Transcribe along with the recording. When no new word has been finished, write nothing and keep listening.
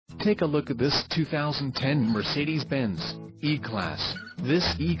Take a look at this 2010 Mercedes-Benz E-Class.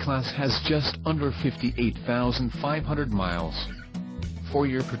 This E-Class has just under 58,500 miles. For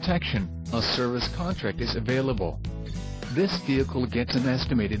your protection, a service contract is available. This vehicle gets an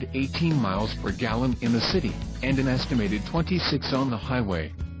estimated 18 miles per gallon in the city, and an estimated 26 on the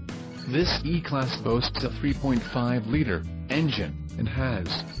highway. This E-Class boasts a 3.5-liter engine, and has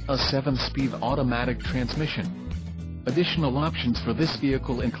a 7-speed automatic transmission. Additional options for this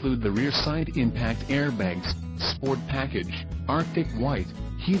vehicle include the rear side impact airbags, Sport Package, Arctic White,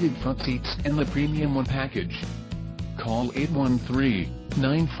 heated front seats and the Premium One package. Call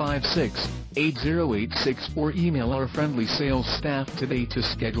 813-956-8086 or email our friendly sales staff today to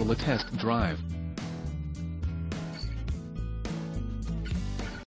schedule a test drive.